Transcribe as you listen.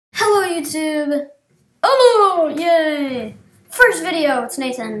YouTube! Oh, yay! First video, it's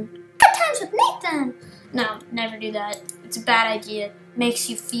Nathan. Good times with Nathan! No, never do that. It's a bad idea. It makes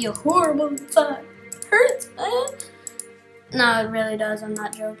you feel horrible inside. Hurts, man. No, it really does. I'm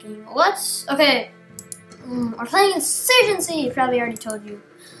not joking. Okay. We're playing Insurgency. Probably already told you.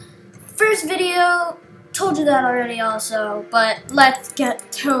 First video, told you that already also, but let's get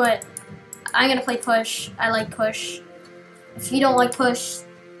to it. I'm gonna play push. I like push. If you don't like push,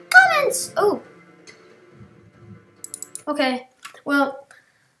 comments! Oh. Okay. Well,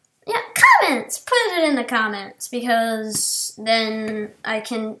 yeah, comments! Put it in the comments, because then I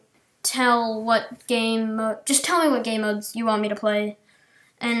can tell what game mode. Just tell me what game modes you want me to play,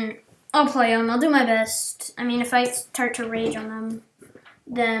 and I'll play them. I'll do my best. I mean, if I start to rage on them,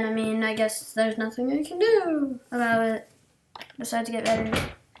 then, I mean, I guess there's nothing I can do about it besides get better.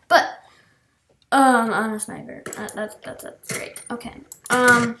 But I'm a sniper. That's great. Okay.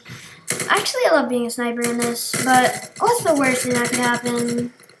 Actually, I love being a sniper in this, but what's the worst thing that could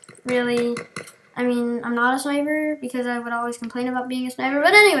happen? Really? I mean, I'm not a sniper because I would always complain about being a sniper.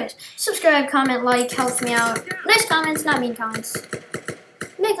 But anyways, subscribe, comment, like, helps me out. Nice comments, not mean comments.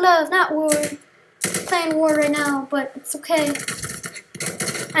 Make love, not war. Playing war right now, but it's okay.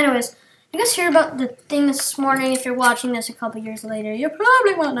 Anyways, you guys hear about the thing this morning? If you're watching this a couple years later, you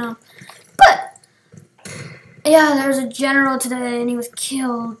probably won't know. But yeah, there was a general today, and he was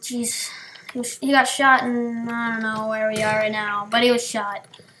killed. Jeez, he got shot, and I don't know where we are right now, but he was shot.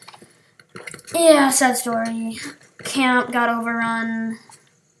 Yeah, sad story. Camp got overrun,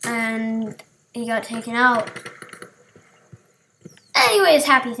 and he got taken out. Anyways,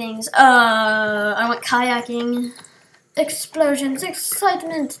 happy things. I went kayaking. Explosions,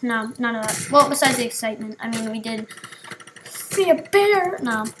 excitement. No, none of that. Well, besides the excitement, I mean, we did see a bear.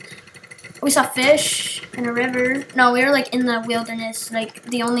 No. We saw fish in a river. No, we were like in the wilderness. Like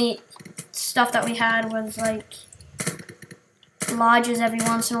the only stuff that we had was like lodges every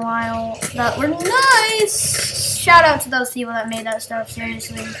once in a while that were nice. Shout out to those people that made that stuff,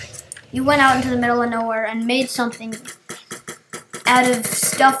 seriously. You went out into the middle of nowhere and made something out of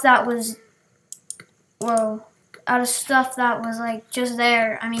stuff that was, out of stuff that was like just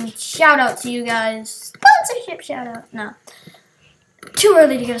there. I mean, shout out to you guys. Sponsorship shout out. No. Too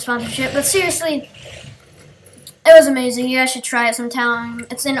early to get a sponsorship, but seriously, it was amazing. You guys should try it sometime.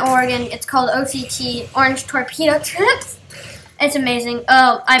 It's in Oregon. It's called OTT, Orange Torpedo Trips. It's amazing.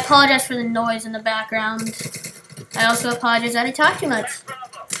 Oh, I apologize for the noise in the background. I also apologize that I talk too much.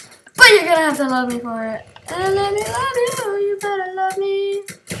 But you're gonna have to love me for it. And let me love you. You better love me.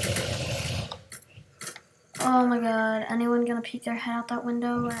 Oh my god. Anyone gonna peek their head out that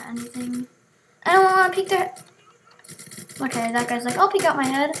window or anything? Anyone wanna peek their... Okay, that guy's like, I'll peek out my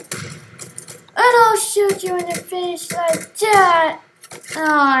head. And I'll shoot you in the face like that.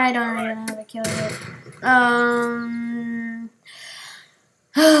 Oh, I don't even know how to kill it.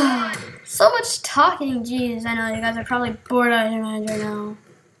 So much talking, jeez. I know, you guys are probably bored out of your mind right now.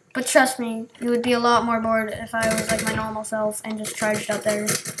 But trust me, you would be a lot more bored if I was like my normal self and just charged up there.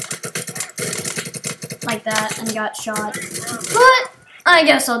 Like that, and got shot. But I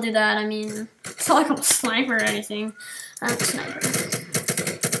guess I'll do that. I mean, it's not like I'm a sniper or anything. I'm a sniper.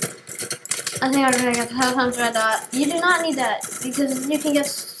 I think I'm gonna get the headphones right that. You do not need that, because you can get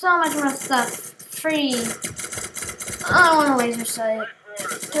so much more stuff free. I don't want a laser sight.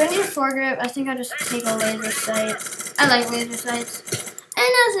 Do I need a foregrip? I think I'll just take a laser sight. I like laser sights.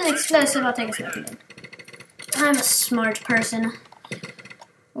 And as an explosive, I'll take a smoking gun. I'm a smart person.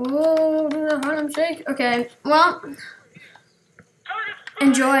 Oh, do the Harlem Shake. Okay, well,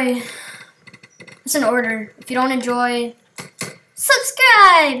 enjoy. It's an order. If you don't enjoy,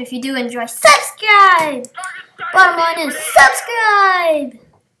 subscribe. If you do enjoy, subscribe. Bottom line is subscribe.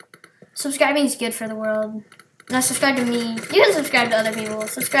 Subscribing is good for the world. Now subscribe to me. You can subscribe to other people.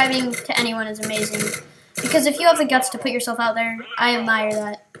 Subscribing to anyone is amazing. Because if you have the guts to put yourself out there, I admire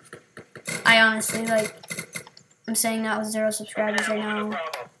that. I honestly, like, I'm saying that with 0 subscribers right now.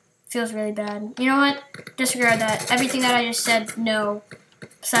 Feels really bad. You know what? Disregard that. Everything that I just said, no.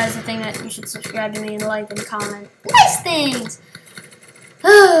 Besides the thing that you should subscribe to me and like and comment. Nice things!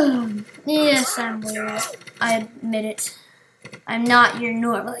 Yes, I'm weird. I admit it. I'm not your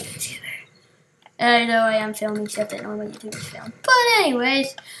normal YouTuber. I know I am filming stuff that normal YouTubers film. But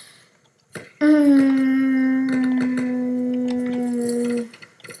anyways.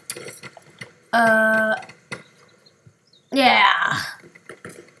 Yeah.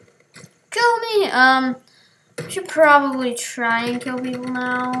 Kill me. I should probably try and kill people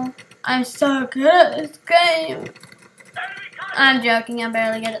now. I'm so good at this game. I'm joking, I'm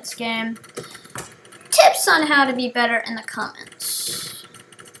barely good at this game. Tips on how to be better in the comments.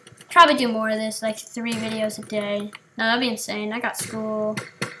 probably do more of this, like 3 videos a day. No, that'd be insane. I got school.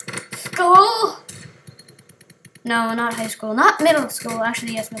 School? No, not high school. Not middle school.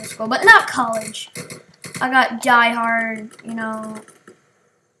 Actually, yes, middle school. But not college. I got Die Hard, you know.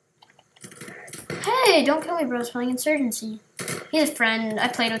 Hey, don't kill me, bro. I was playing Insurgency. He's a friend. I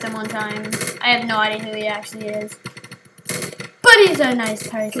played with him one time. I have no idea who he actually is. But he's a nice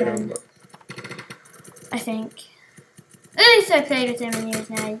person. I think. At least I played with him and he was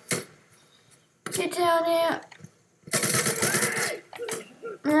nice. Get down here.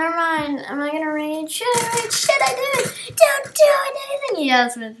 Never mind. Am I gonna rage? Should I rage? Should I do it? Don't do anything. Yeah,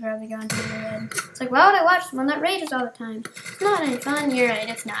 that's what's probably going through your head. It's like, why would I watch someone that rages all the time? It's not any fun. You're right,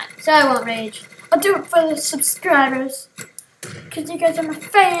 it's not. So I won't rage. I'll do it for the subscribers. Because you guys are my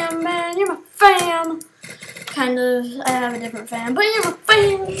fam, man. You're my fam. Kind of. I have a different fam, but you're my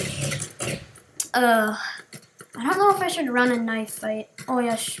fam. I don't know if I should run a knife fight. Oh,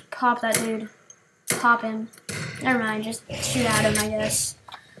 yeah, pop that dude. Pop him. Never mind, just shoot at him, I guess.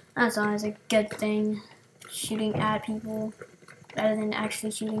 That's always a good thing. Shooting at people rather than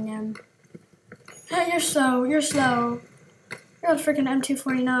actually shooting them. Hey, you're slow. You're slow. You're a freaking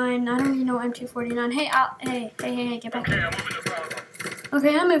M249. I don't even know M249. Hey, get back here.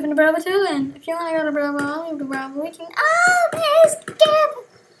 Okay, I'm moving to Bravo too then. If you want to go to Bravo, I'll move to Bravo. We can. Oh, there's Gib.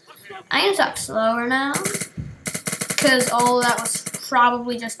 I need to talk slower now. Because all that was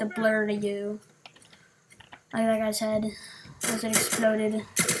probably just a blur to you. Like that guy said. As it exploded. Nice,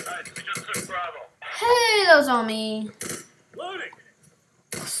 we just took Bravo. Hey, that was all me. Loading.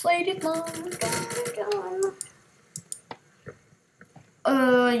 Slated long.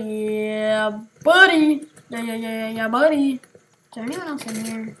 Yeah, buddy. Yeah, buddy. Is there anyone else in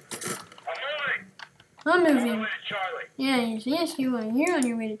here? I'm moving. I'm on my way to Charlie. Yeah, yes, you are. You're on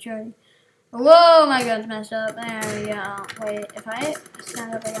your way to Charlie. Whoa, my gun's messed up. There we go. Wait, if I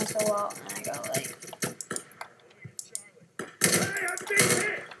stand up against the wall and I go like... Hey, I'm being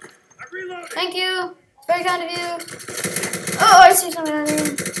hit. I'm reloading. Thank you. It's very kind of you. Oh, I see something out here. Hey,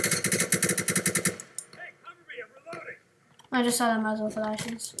 cover me. I'm reloading. I just saw the muzzle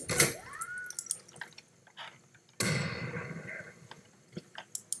flashes.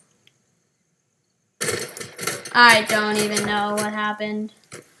 I don't even know what happened.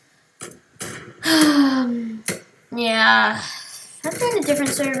 Yeah. I've been to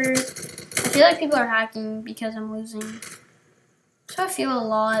different servers. I feel like people are hacking because I'm losing. So I feel a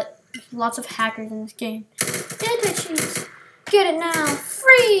lot. There's lots of hackers in this game. Anti-cheats! Get it now!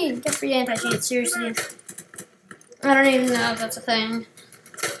 Free! Get free anti-cheats, seriously. I don't even know if that's a thing.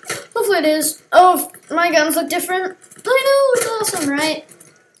 Hopefully it is. Oh, my guns look different. I know, it's awesome, right?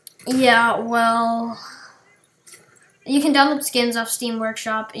 Yeah, well... You can download skins off Steam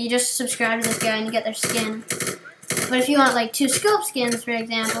Workshop. You just subscribe to this guy and you get their skin. But if you want like 2 scope skins, for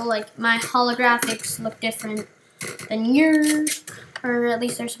example, like my holographics look different than yours. Or at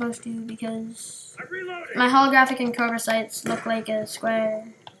least they're supposed to, because my holographic and Cobra sights look like a square.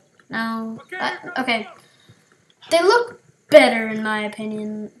 No. Okay. They look better, in my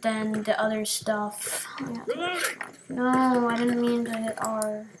opinion, than the other stuff. No, I didn't mean to hit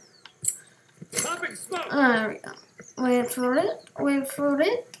R. There we go. Wait for it. Wait for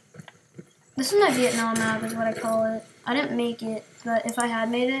it. This is my Vietnam map, is what I call it. I didn't make it, but if I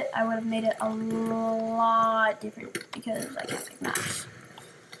had made it, I would have made it a lot different because I can't make maps.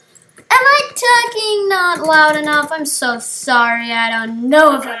 Am I talking not loud enough? I'm so sorry. I don't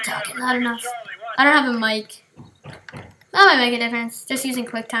know if I'm talking loud enough. I don't have a mic. That might make a difference. Just using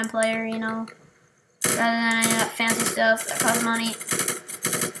QuickTime Player, you know, rather than any of that fancy stuff that costs money.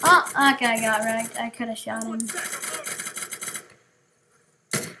 Oh, okay, I got wrecked. I could have shot him.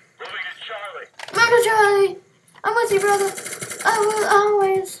 Remember, Charlie! I'm with you, brother. I will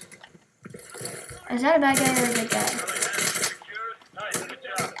always. Is that a bad guy or a good guy?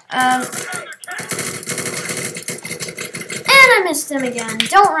 And I missed him again.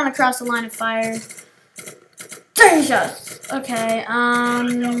 Don't run across the line of fire. 30 shots. Okay,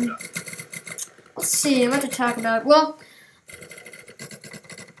 let's see what to talk about. Well,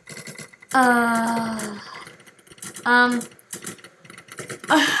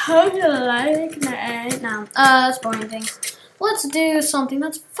 I hope you like that. No, that's boring things. Let's do something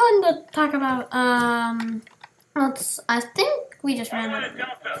that's fun to talk about. I think we just ran out of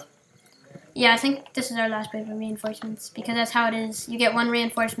reinforcements. Yeah, I think this is our last wave of reinforcements, because that's how it is. You get 1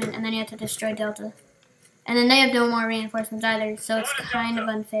 reinforcement, and then you have to destroy Delta. And then they have no more reinforcements either, so it's kind of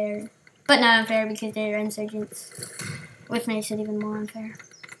unfair. But not unfair, because they're insurgents, which makes it even more unfair.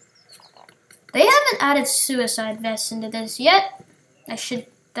 They haven't added suicide vests into this yet.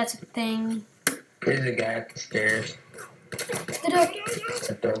 That's a thing. There's a guy up the stairs. the duck.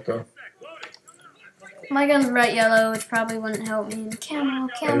 Delta. My gun's bright yellow, which probably wouldn't help me. And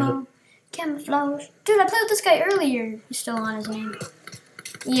camouflage. Dude, I played with this guy earlier. He's still on his name.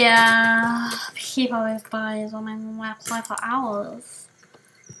 Yeah, he probably buys all my website for hours.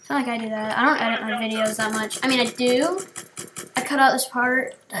 I feel like I do that. I don't edit my videos that much. I mean, I do. I cut out this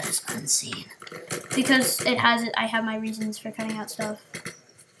part that is unseen because it has it. I have my reasons for cutting out stuff.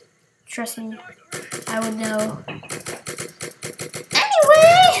 Trust me, I would know. Anyway,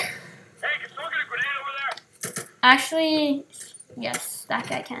 Hey, can someone get a grenade over there? actually, yes, that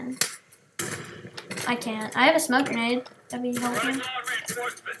guy can. I can't. I have a smoke grenade. That'd be helpful. Law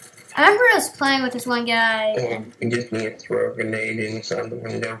reinforcement. I remember I was playing with this one guy, and You just need to throw a grenade inside the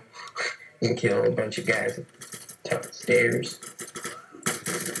window and kill a bunch of guys at the top of the stairs.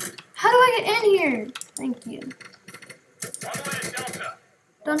 how do I get in here? Thank you. On the way to Delta.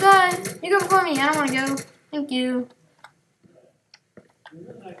 Don't die. You go before me. I don't want to go. Thank you. Going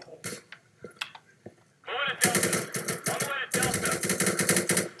to Delta. On the way to Delta.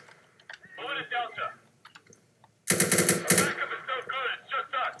 Going to Delta. Our backup is no good. It's just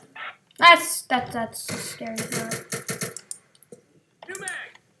us. That's a scary part. New mag.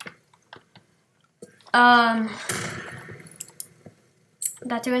 Did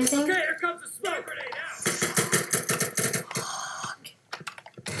that do anything? Okay, here comes the smoke grenade out.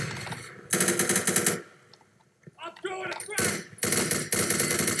 I'm throwing a crack.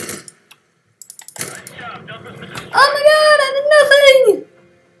 Nice job. Delta's mission. Oh my god, I did nothing!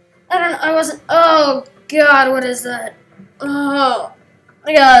 I wasn't, oh god, what is that? Oh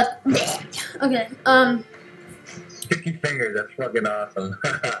my god. Okay, Sticky fingers, that's fucking awesome.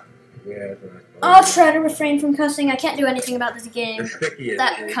 Yeah, that's what I'll try to refrain from cussing. I can't do anything about this game the stickiest.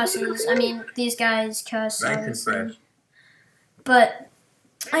 that cusses. I mean, these guys cuss, Nice and obviously. fresh. But,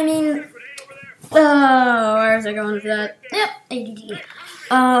 I mean, Grenade over there. oh, where's I going with that? Yep, ADD.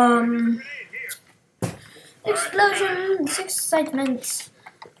 Explosions, excitement.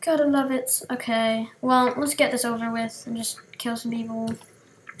 Gotta love it. Okay, well, let's get this over with and just kill some people.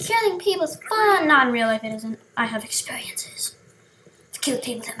 Killing people is fun. Not in real life, it isn't. I have experiences. I've killed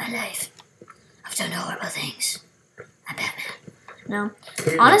people in my life. I've done horrible things. I'm Batman. No.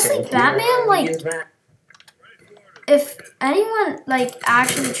 Honestly, Batman, like, if anyone, like,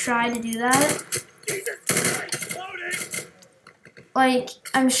 actually tried to do that, like,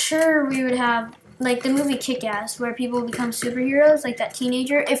 I'm sure we would have, like, the movie Kick-Ass, where people become superheroes, like that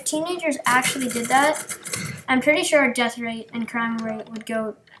teenager. If teenagers actually did that, I'm pretty sure our death rate and crime rate would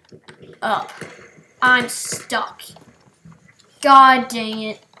go up. I'm stuck. God dang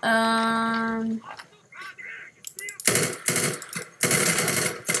it.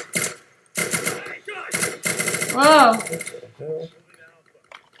 Whoa.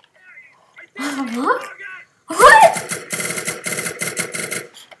 What? What?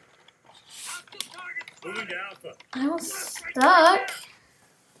 Moving to Alpha. I was stuck.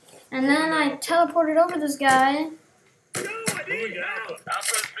 And then I teleported over this guy. No, I need Alpha.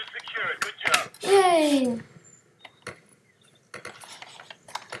 Alpha's been secured. Good job. Yay.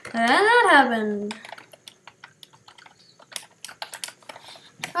 And that happened.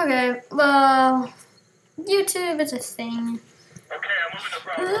 Okay, well, YouTube is a thing. Okay, I'm moving to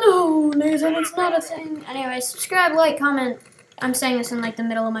Bravo. No, Nathan, it's not a thing. Anyway, subscribe, like, comment. I'm saying this in, like, the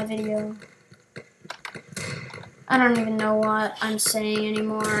middle of my video. I don't even know what I'm saying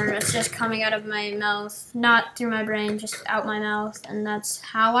anymore. It's just coming out of my mouth. Not through my brain, just out my mouth. And that's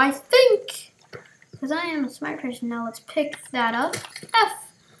how I think. Because I am a smart person. Now let's pick that up. F.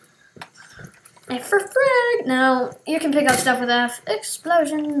 F for frag. Now, you can pick up stuff with F.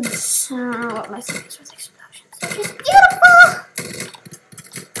 Explosions. I don't know what my thing is with explosions. They're just beautiful.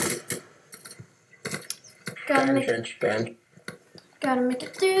 Gotta make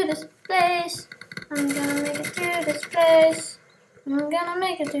it through this place. I'm gonna make it through this place. I'm gonna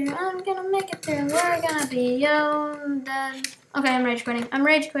make it through. We're gonna be young then. Okay, I'm rage quitting.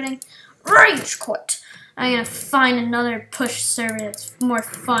 Rage quit. I'm gonna find another push server that's more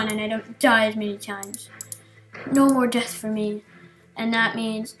fun and I don't die as many times. No more death for me. And that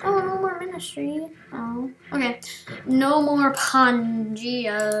means, oh, no more ministry. Oh, okay. No more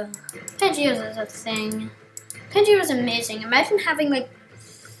Pangea. Pangea is a thing. Pangea was amazing. Imagine having, like,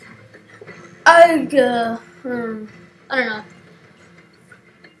 I don't know.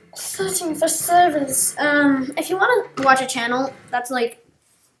 Searching for servers. If you want to watch a channel that's like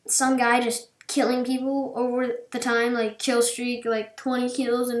some guy just killing people over the time, like kill streak, like 20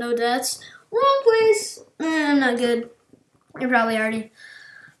 kills and no deaths, wrong place. I'm not good. You probably already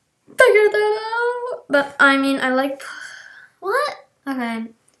figured that out. But I mean, I like what? Okay,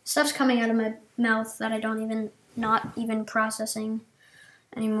 stuff's coming out of my mouth that I don't even not even processing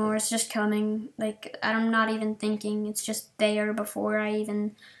anymore. It's just coming. Like, I'm not even thinking. It's just there before I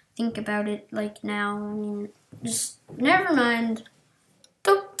even think about it, like, now. I mean, just, never mind.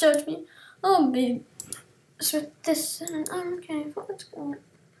 Don't judge me. I'll be with this, and okay, let's go.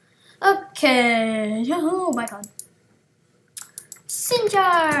 Okay, oh my god.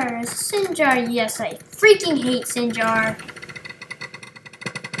 Sinjar! Sinjar, yes, I freaking hate Sinjar.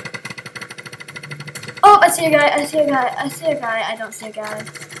 Oh, I see a guy, I see a guy, I see a guy, I don't see a guy.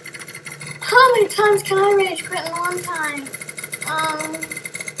 How many times can I rage quit in one time?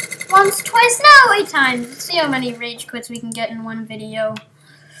 Once, twice, no, 8 times. Let's see how many rage quits we can get in one video.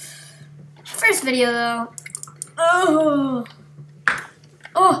 First video, though.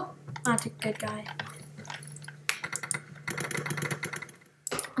 Oh, that's a good guy.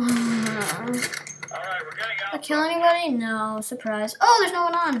 Alright, we're getting Did I out. kill anybody? No, surprise. Oh, there's no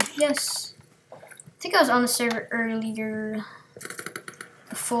one on. Yes. I think I was on the server earlier.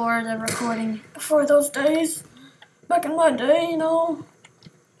 Before the recording. Before those days. Back in my day, you know.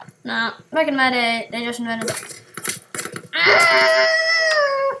 Nah, back in my day, they just invented it.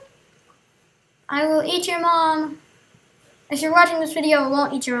 I will eat your mom. If you're watching this video, I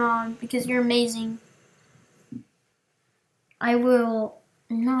won't eat your mom because you're amazing. I will...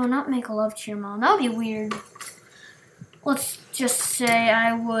 No, not make love to your mom. That would be weird. Let's just say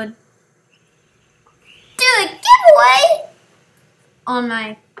I would do a giveaway on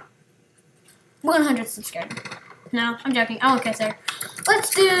my 100th subscriber. No, I'm joking. I won't get there.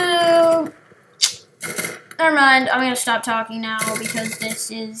 Let's do... Never mind. I'm going to stop talking now because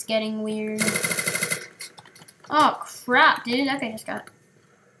this is getting weird. Oh, crap, dude. That guy just got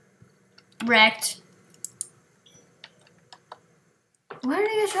wrecked. Where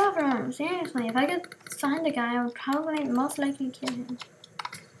did he get shot from? Seriously, if I could find a guy, I would probably most likely kill him.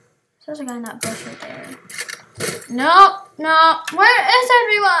 There's a guy in that bush right there. No, no. Where is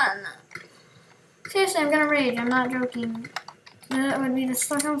everyone? Seriously, I'm gonna rage. I'm not joking. That would be the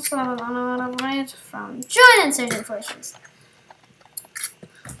second spot on a rage from. Join insurgent forces.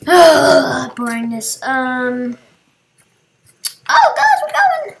 Boringness. Oh, guys, we're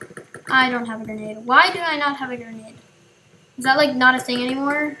going. I don't have a grenade. Why do I not have a grenade? Is that, like, not a thing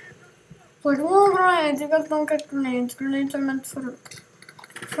anymore? It's like, oh, grenades, you guys don't get grenades. Grenades are meant for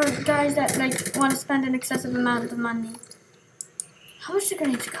guys that, like, want to spend an excessive amount of money. How much do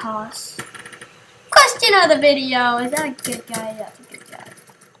grenades cost? Question of the video. Is that a good guy? That's a good guy.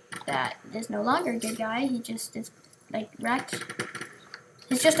 That is no longer a good guy. He just is, like, wrecked.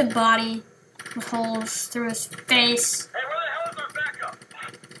 He's just a body with holes through his face. Hey, where the hell is our backup?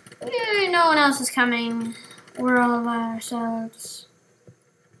 No one else is coming. We're all by ourselves.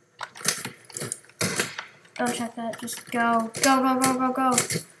 Don't check that. Just go. Go, go, go, go, go.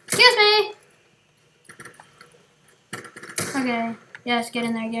 Excuse me! Okay. Yes, get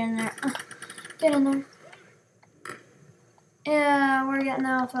in there, get in there. Get in there. Yeah, we're getting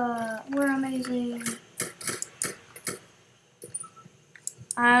alpha. We're amazing.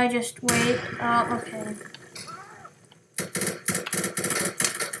 I just wait. Oh, okay.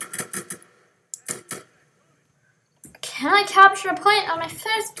 Can I capture a point on my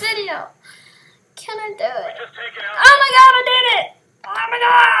first video? Can I do it? Just take it out. Oh my god, I did it! Oh my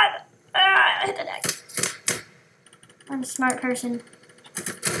god! I hit the deck. I'm a smart person.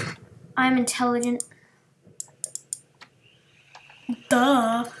 I'm intelligent.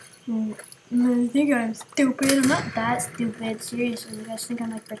 Duh. I think I'm stupid. I'm not that stupid. Seriously, you guys think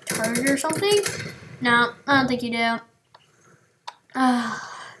I'm like retarded or something? No, I don't think you do.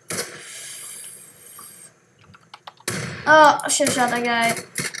 Oh, I should have shot that guy.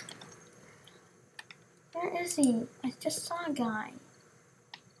 Where is he? I just saw a guy.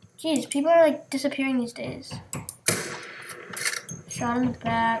 Jeez, people are like disappearing these days. Shot in the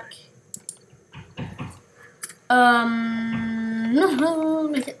back. No,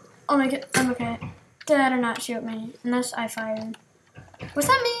 make it. I'll make it. I'm okay. Dad, or not shoot me unless I fired. Was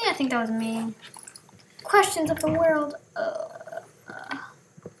that me? I think that was me. Questions of the world.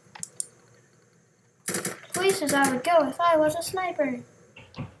 Places I would go if I was a sniper.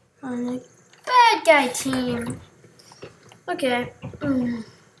 On the bad guy team. Okay.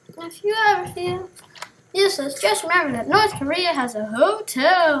 If you ever feel useless, just remember that North Korea has a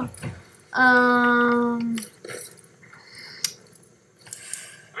hotel. We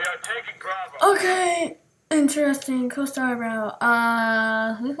are taking Bravo. Okay. Interesting. Coast eyebrow.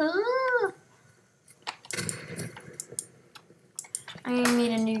 I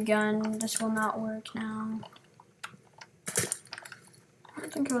need a new gun. This will not work now. I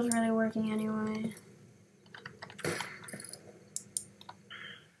don't think it was really working anyway.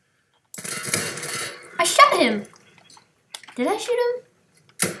 I shot him. Did I shoot him?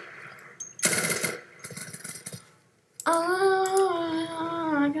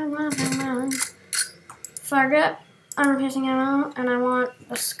 Oh, I got my forget. I'm piercing ammo, and I want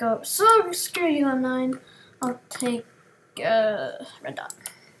a scope. So screw you, M9. I'll take red dot.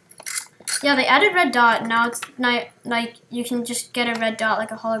 Yeah, they added red dot. Now it's not like you can just get a red dot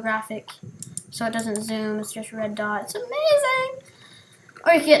like a holographic, so it doesn't zoom. It's just red dot. It's amazing.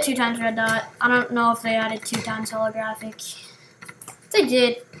 Or you can get 2 times red dot. I don't know if they added 2 times holographic. They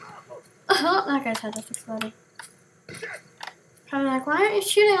did. Oh, that guy's head just exploded. I'm like, why aren't you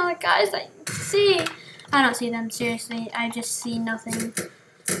shooting all the guys that you see? I don't see them, seriously. I just see nothing.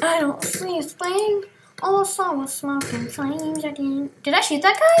 I don't see a thing. All I saw was smoke and flames. Did I shoot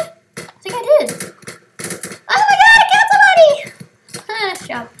that guy? I think I did. Oh my god, I killed somebody! Nice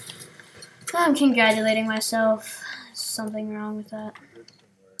job. I'm congratulating myself. There's something wrong with that.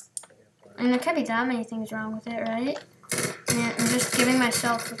 And there can't be that many things wrong with it, right? Yeah, I'm just giving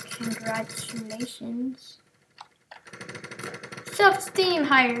myself a congratulations. Self-esteem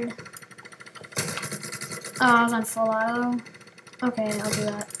hired. Oh, I was on full auto. Okay, I'll do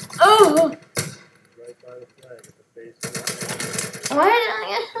that. Oh! Why did I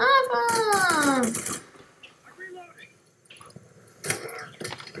get half on?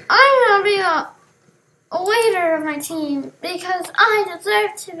 I'm gonna be a leader of my team because I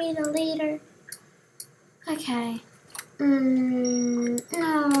deserve to be the leader. Okay.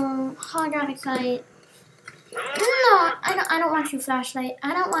 No. Holographic sight. No, I don't want you, flashlight.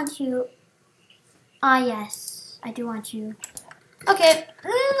 I don't want you. Ah, yes. I do want you. Okay.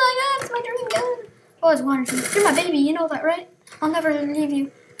 Oh my god, it's my dream gun. Oh, it's wanted you. You're my baby, you know that, right? I'll never leave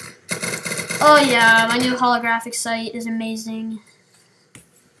you. Oh yeah, my new holographic sight is amazing.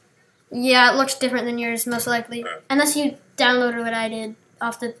 Yeah, it looks different than yours, most likely. Unless you downloaded what I did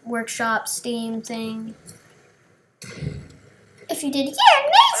off the workshop Steam thing. If you did,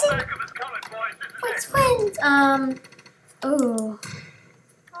 you're amazing! What's friends? Oh.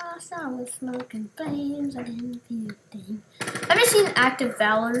 All I saw was smoke and flames. I didn't feel a thing. Have you seen Active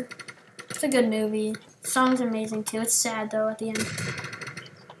Valor? It's a good movie. The song's amazing too. It's sad though at the end.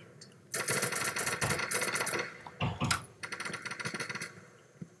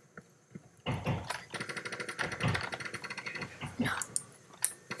 No.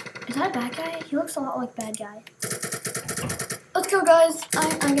 Is that a bad guy? He looks a lot like bad guy. Let's go, guys.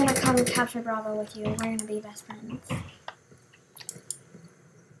 I'm gonna come capture Bravo with you. We're gonna be best friends.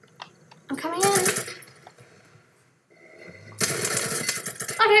 I'm coming in.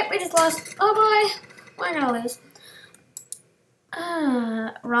 Okay, we just lost. Oh boy. We're gonna lose.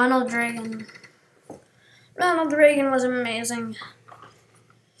 Ronald Reagan. Ronald Reagan was amazing.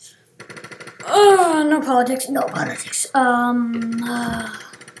 Oh, no politics. No politics.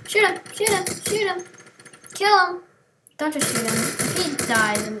 Shoot him. Shoot him. Shoot him. Kill him. Don't just shoot him. If he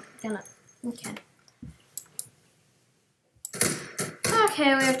dies, I'm gonna... Okay.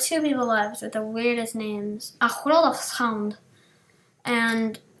 Okay, we have 2 people left with the weirdest names. Achrola Sound.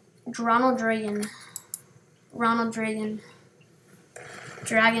 And Ronald Reagan. Ronald Reagan.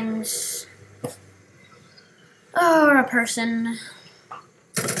 Dragons. Oh, or a person.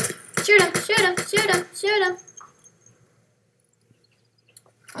 Shoot him, shoot him, shoot him, shoot him.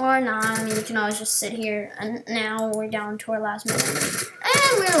 Or not, I mean, you can always just sit here. And now we're down to our last minute.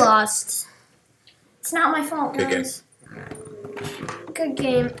 And we're lost. It's not my fault, guys. Good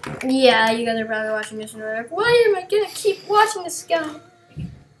game. Yeah, you guys are probably watching this and you're like, why am I gonna keep watching this guy?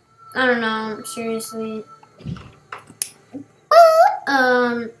 I don't know, seriously.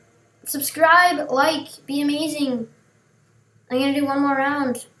 Subscribe, like, be amazing. I'm gonna do one more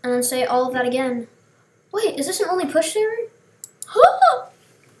round and then say all of that again. Wait, is this an only push server? Huh?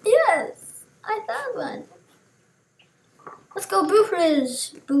 Yes, I found one. Let's go, Boo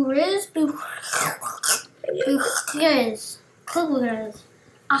Riz. Boo Riz, Boo Riz. Coolers,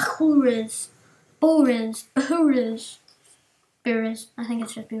 Achuriz, Boriz, Bahuriz, Biriz. I think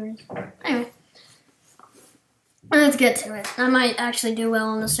it's just Biriz. Anyway, let's get to it. I might actually do well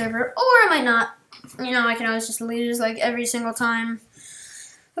on the server, or I might not. You know, I can always just lose like every single time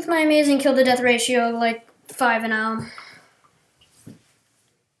with my amazing kill to death ratio of like 5-0.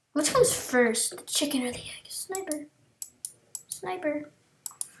 Which comes first, the chicken or the egg? Sniper, sniper.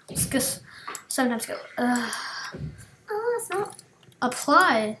 Let's go. Sometimes go. Oh, it's not.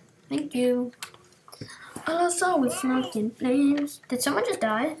 Apply. Thank you. All I saw was smoke and flames. Did someone just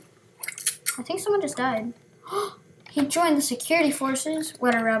die? I think someone just died. He joined the security forces.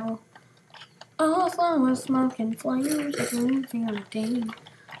 What a rebel. All I saw was smoke and flames. I didn't feel a thing.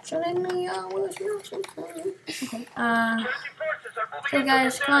 Suddenly I was not so fine. Okay. Enemy forces are Okay,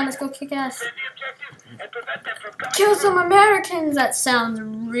 guys, come on, let's go kick ass. Kill some Americans! That sounds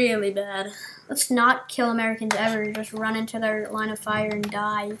really bad. Let's not kill Americans ever. Just run into their line of fire and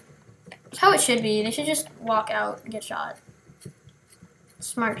die. That's how it should be. They should just walk out and get shot.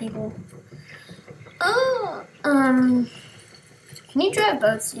 Smart people. Oh, can you drive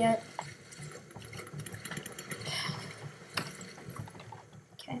boats yet?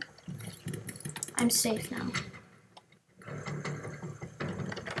 Okay. I'm safe now.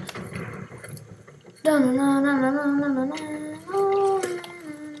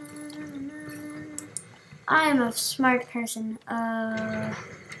 I am a smart person. I'm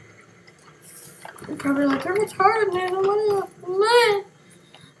probably like, you're retarded, man. What are you, man?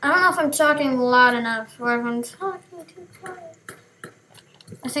 I don't know if I'm talking loud enough or if I'm talking too quiet.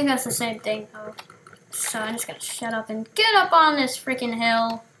 I think that's the same thing, though. So I'm just gonna shut up and get up on this freaking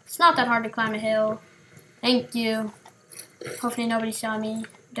hill. It's not that hard to climb a hill. Thank you. Hopefully nobody saw me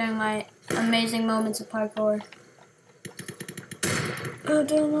during my amazing moments of parkour. Oh,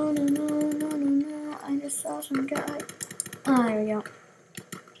 no. I just saw some guy. Oh, there we go.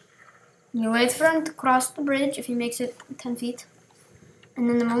 You wait for him to cross the bridge if he makes it 10 feet. And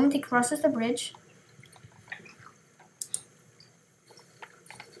then the moment he crosses the bridge...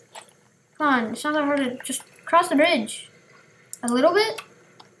 Come on, it's not that hard to just cross the bridge. A little bit.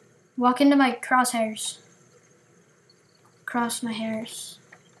 Walk into my crosshairs. Cross my hairs.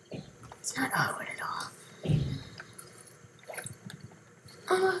 It's not awkward at all.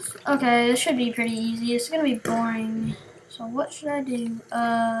 Okay, this should be pretty easy. It's gonna be boring. So what should I do?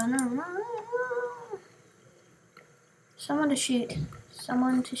 No. Someone to shoot.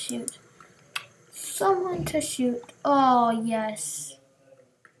 Someone to shoot. Someone to shoot. Oh, yes.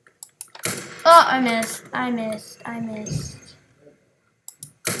 Oh, I missed.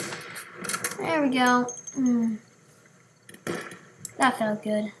 There we go. That felt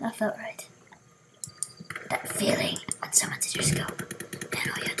good. That felt right. That feeling when someone's at your scope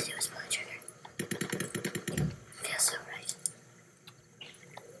and all you have to do is pull the trigger. Feels so right.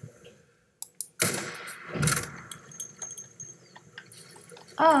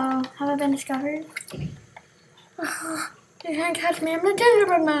 Uh-oh, have I been discovered? Oh, you can't catch me, I'm the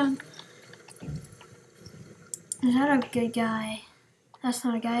gingerbread man. Is that a good guy? That's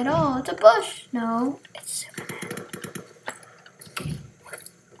not a guy at all. It's a bush. No, it's Superman.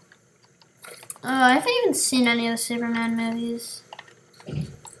 I haven't even seen any of the Superman movies.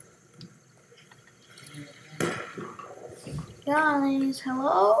 Guys,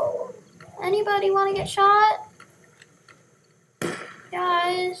 hello? Anybody want to get shot?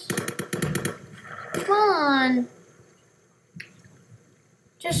 Guys, come on.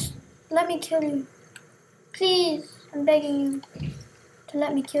 Just let me kill you. Please, I'm begging you to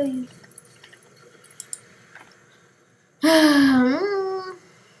let me kill you.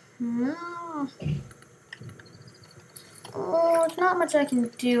 Oh, there's not much I can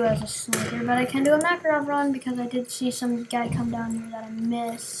do as a sniper, but I can do a Makarov run because I did see some guy come down here that I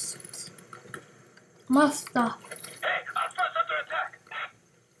missed. Must stop. Hey, Alpha's under attack.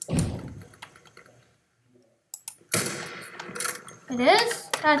 It is?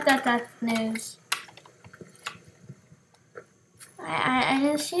 That's news. I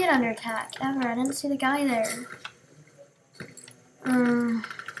didn't see it under attack, ever. I didn't see the guy there.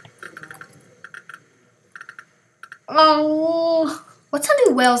 Oh, what sound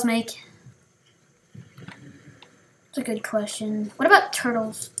do whales make? That's a good question. What about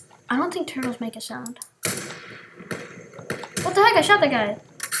turtles? I don't think turtles make a sound. What the heck? I shot that guy.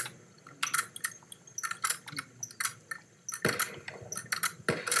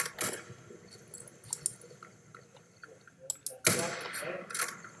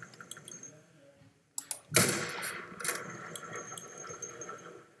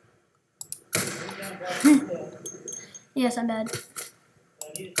 Yes, I'm bad.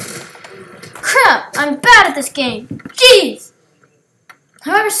 Crap! I'm bad at this game. Jeez!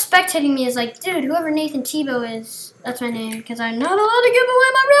 Whoever's spectating me is like, dude, whoever Nathan Tebow is, that's my name, because I'm not allowed to give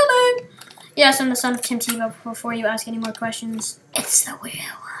away my real name. Yes, I'm the son of Tim Tebow. Before you ask any more questions, it's the weird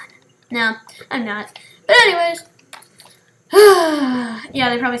one. No, I'm not. But anyways, yeah,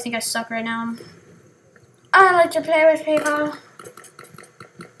 they probably think I suck right now. I like to play with people.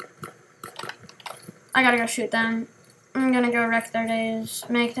 I gotta go shoot them. I'm gonna go wreck their days,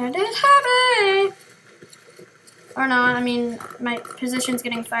 make their days happy. Or no, I mean, my position's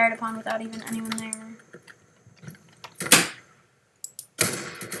getting fired upon without even anyone there.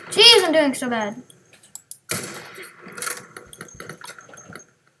 Jeez, I'm doing so bad.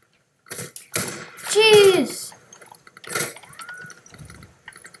 Jeez.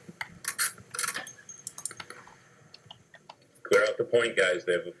 Clear out the white guys,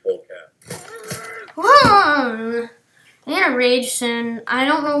 they have a full cap. Whoa! I'm gonna rage soon. I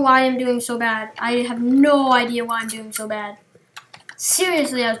don't know why I'm doing so bad. I have no idea why I'm doing so bad.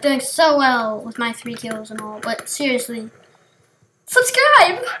 Seriously, I was doing so well with my 3 kills and all, but seriously.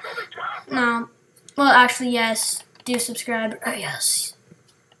 Subscribe! No. Well, actually, yes. Do subscribe. Oh, yes.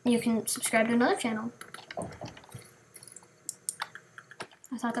 You can subscribe to another channel.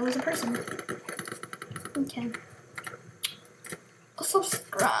 I thought that was a person. Okay.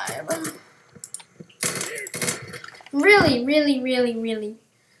 Subscribe. Really, really, really, really.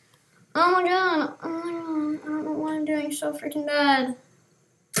 Oh my god. Oh my god. I don't know why I'm doing so freaking bad.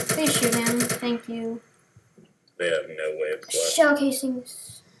 Please shoot him. Thank you. They have no waves left. Shell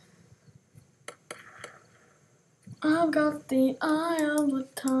casings. I've got the eye of the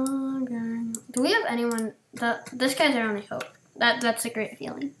tiger. Do we have anyone that this guy's our only hope? That's a great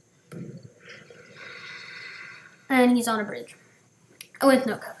feeling. And he's on a bridge. With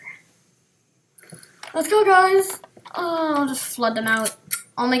no cover. Let's go, guys. Oh, I'll just flood them out.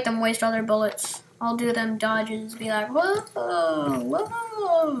 I'll make them waste all their bullets. I'll do them dodges, be like, whoa,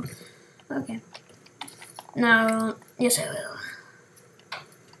 whoa. Okay. No, yes I will.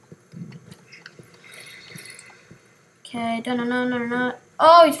 Okay, no.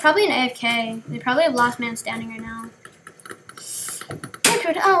 Oh, he's probably an AFK. They probably have last man standing right now. Which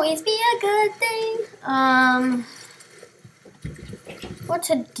would always be a good thing. What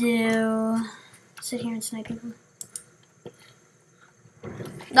to do? Sit here and snipe people.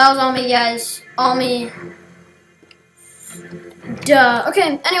 That was all me, guys. All me. Duh.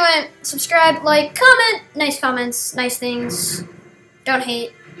 Okay, anyway, subscribe, like, comment. Nice comments, nice things. Don't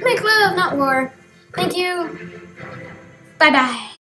hate. Make love, not war. Thank you. Bye-bye.